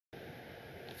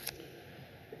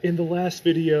In the last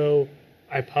video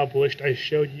I published, I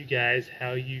showed you guys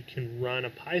how you can run a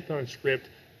Python script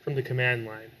from the command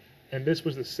line. And this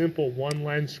was the simple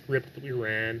one-line script that we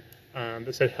ran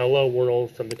that said hello world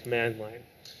from the command line.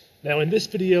 Now in this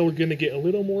video we're going to get a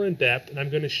little more in depth, and I'm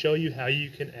going to show you how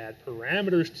you can add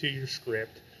parameters to your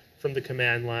script from the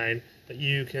command line that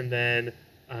you can then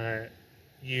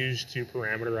use to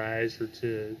parameterize or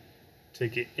to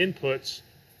get inputs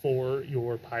for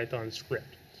your Python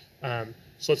script.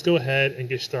 So let's go ahead and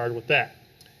get started with that.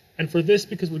 And for this,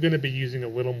 because we're going to be using a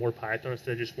little more Python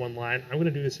instead of just one line, I'm going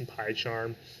to do this in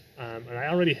PyCharm. And I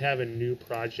already have a new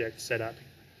project set up.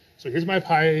 So here's my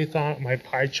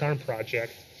PyCharm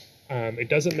project. It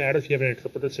doesn't matter if you have an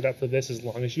interpreter set up for this, as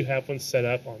long as you have one set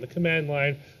up on the command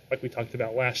line like we talked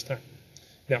about last time.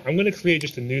 Now I'm going to create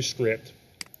just a new script,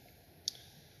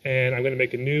 and I'm going to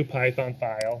make a new Python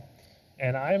file,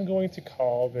 and I'm going to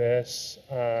call this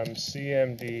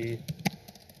cmdr.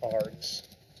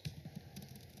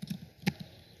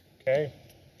 Okay,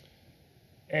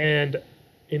 and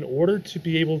in order to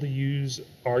be able to use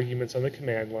arguments on the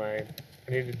command line,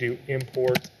 I need to do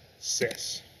import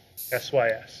sys.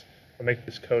 SYS. I'll make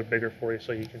this code bigger for you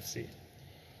so you can see.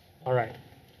 All right,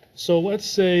 so let's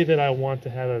say that I want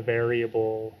to have a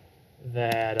variable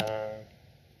that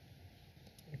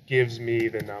gives me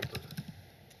the number.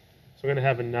 So I'm going to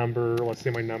have a number. Let's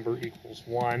say my number equals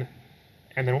 1,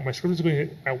 and then what my script is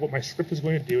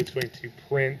going to do, it's going to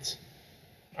print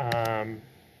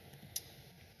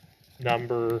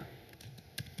number.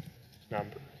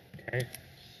 Okay.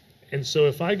 And so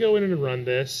if I go in and run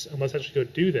this, and let's actually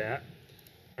go do that,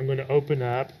 I'm going to open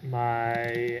up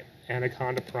my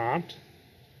anaconda prompt,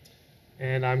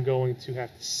 and I'm going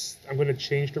to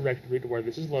change directory to where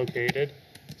this is located.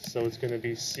 So it's going to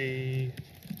be C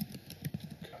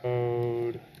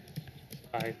code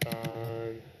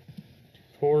Python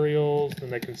tutorials,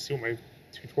 and I can see what my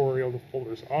tutorial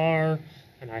folders are,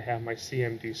 and I have my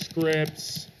CMD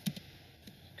scripts.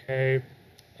 Okay,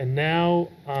 and now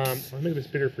I'll make this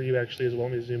bigger for you actually as well.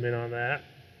 Let me zoom in on that.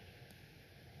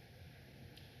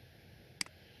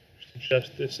 Just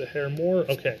adjust this a hair more.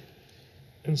 Okay,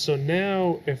 and so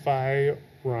now if I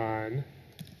run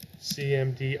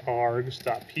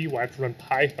cmdr.py, I have to run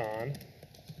Python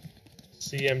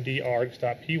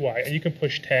cmdr.py, and you can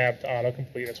push tab to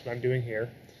autocomplete. That's what I'm doing here.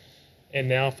 And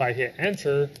now if I hit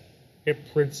enter,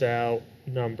 it prints out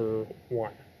number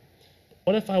 1.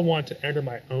 What if I want to enter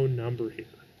my own number here?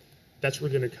 That's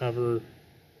what we're going to cover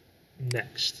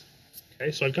next. Okay,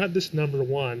 so I've got this number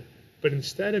 1, but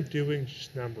instead of doing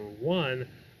just number 1,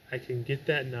 I can get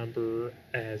that number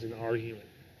as an argument.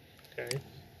 Okay,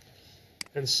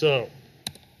 and so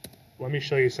let me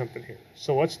show you something here.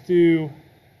 So let's do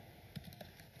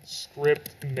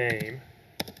script name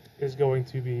is going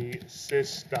to be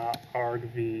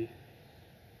sys.argv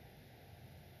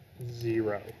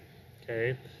 0.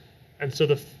 Okay, and so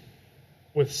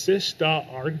with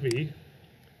sys.argv,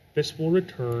 this will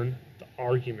return the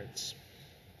arguments.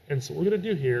 And so what we're going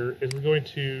to do here is we're going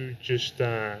to just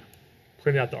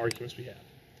print out the arguments we have.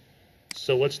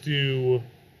 So let's do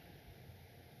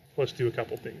a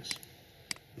couple things.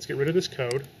 Let's get rid of this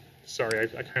code. Sorry,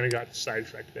 I kind of got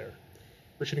sidetracked there.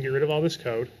 We're just going to get rid of all this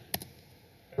code,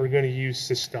 and we're going to use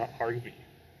sys.argv.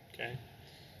 Okay,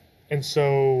 and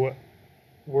so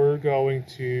we're going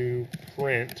to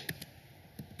print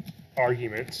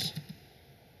arguments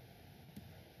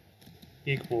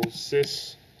equals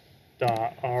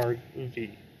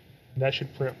sys.argv. That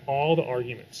should print all the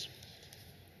arguments.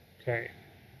 Okay.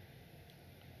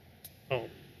 Oh,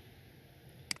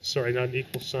 sorry, not an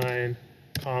equal sign,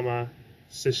 comma,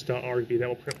 sys.argv. That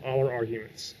will print all our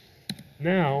arguments.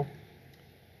 Now,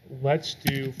 let's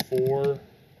do for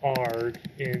arg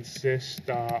in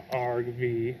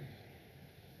sys.argv.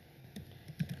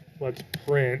 Let's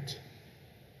print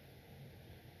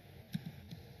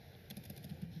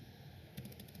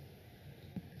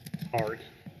arg.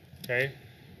 Okay,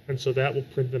 and so that will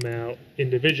print them out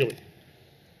individually.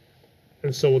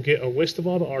 And so we'll get a list of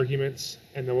all the arguments,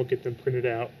 and then we'll get them printed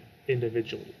out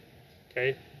individually.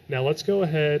 Okay, now let's go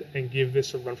ahead and give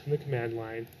this a run from the command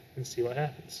line and see what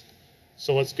happens.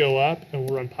 So let's go up and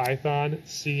we'll run Python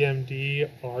cmd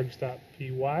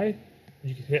args.py.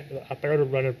 You can hit up arrow to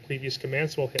run a previous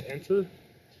command, so I'll hit enter.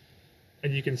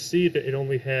 And you can see that it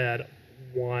only had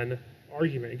one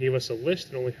argument. It gave us a list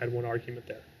and only had one argument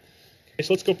there. Okay,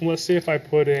 so let's go from, let's see if I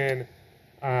put in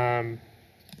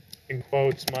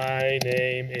quotes, my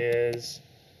name is,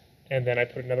 and then I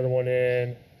put another one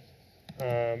in,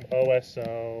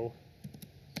 OSO,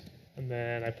 and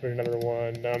then I put another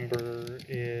one, number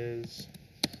is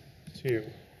 2.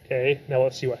 Okay, now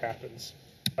let's see what happens.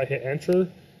 If I hit enter,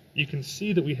 you can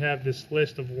see that we have this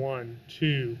list of 1,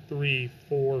 2, 3,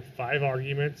 4, 5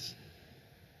 arguments,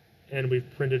 and we've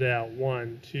printed out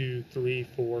 1, 2, 3,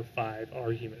 4, 5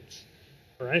 arguments.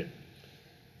 All right?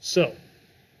 So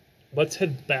let's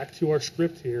head back to our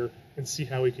script here and see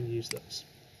how we can use those.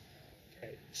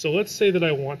 Okay, so let's say that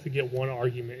I want to get one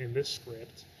argument in this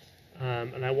script,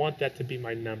 and I want that to be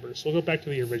my number. So we'll go back to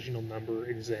the original number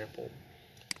example.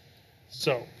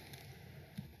 So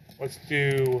let's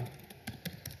do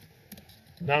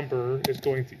number is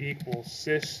going to equal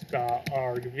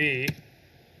sys.argv,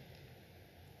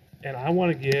 and I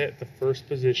want to get the first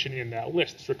position in that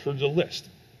list. This returns a list.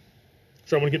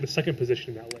 So I want to get the second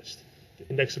position in that list, the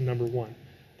index of number 1.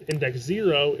 The index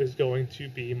 0 is going to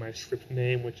be my script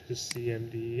name, which is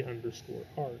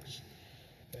cmd_args.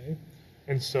 Okay?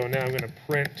 And so now I'm going to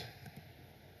print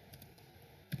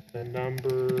the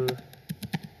number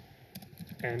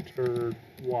entered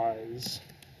was,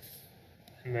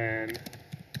 and then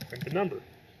print the number.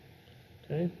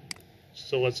 Okay?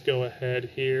 So let's go ahead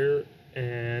here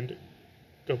and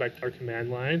go back to our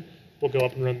command line. We'll go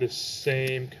up and run this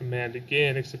same command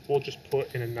again, except we'll just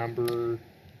put in a number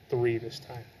 3 this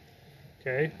time.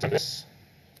 Okay, so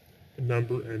the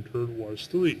number entered was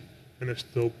 3, and it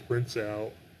still prints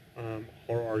out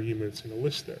our arguments in a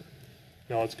list there.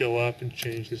 Now let's go up and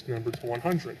change this number to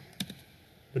 100.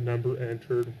 The number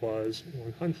entered was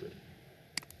 100.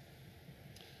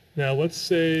 Now let's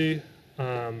say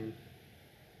I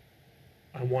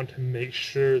want to make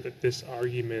sure that this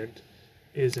argument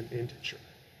is an integer.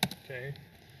 Okay,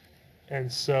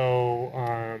 and so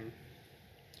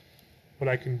what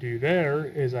I can do there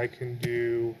is I can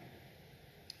do,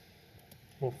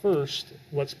 well, first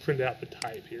let's print out the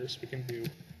type here. So we can do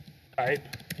type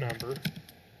number.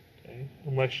 Okay,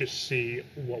 and let's just see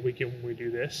what we get when we do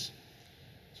this.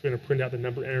 So we're going to print out the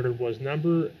number entered was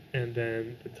number, and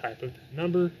then the type of that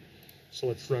number. So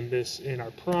let's run this in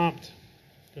our prompt.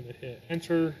 I'm going to hit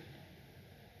enter,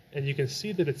 and you can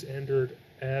see that it's entered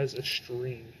as a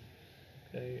string.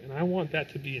 Okay, and I want that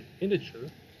to be an integer,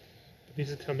 but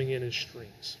these are coming in as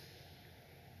strings.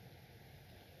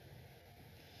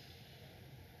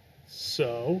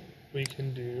 So we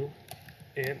can do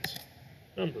int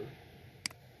number.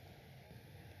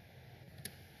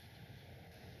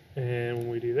 And when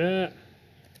we do that,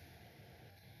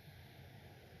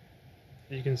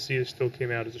 you can see it still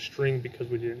came out as a string because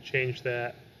we didn't change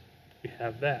that. We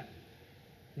have that.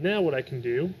 Now what I can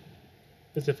do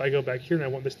is if I go back here and I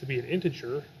want this to be an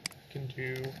integer, I can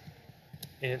do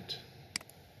int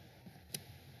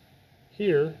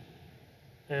here,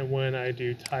 and when I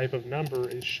do type of number,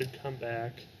 it should come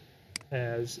back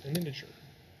as an integer.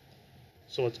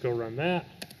 So let's go run that.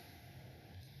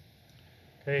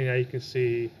 Okay, now you can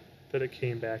see that it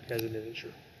came back as an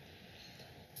integer.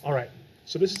 All right,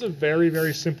 so this is a very,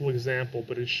 very simple example,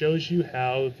 but it shows you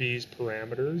how these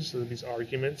parameters or these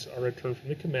arguments are returned from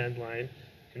the command line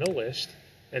in a list,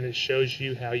 and it shows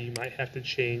you how you might have to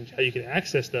change, how you can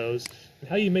access those, and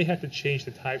how you may have to change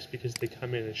the types because they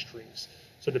come in as strings.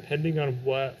 So depending on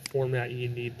what format you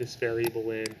need this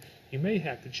variable in, you may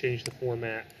have to change the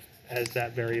format as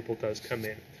that variable does come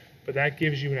in. But that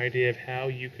gives you an idea of how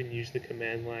you can use the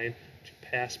command line to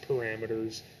pass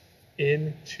parameters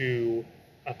into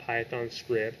a Python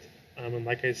script. And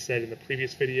like I said in the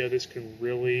previous video, this can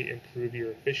really improve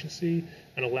your efficiency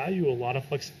and allow you a lot of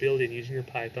flexibility in using your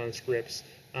Python scripts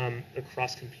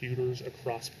across computers,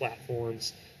 across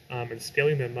platforms, and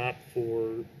scaling them up for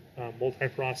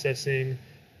multiprocessing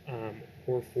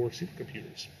or for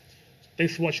supercomputers. So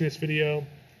thanks for watching this video.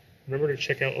 Remember to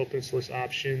check out open source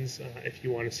options if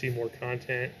you want to see more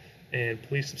content, and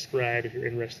please subscribe if you're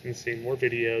interested in seeing more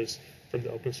videos from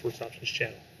the open source options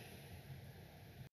channel.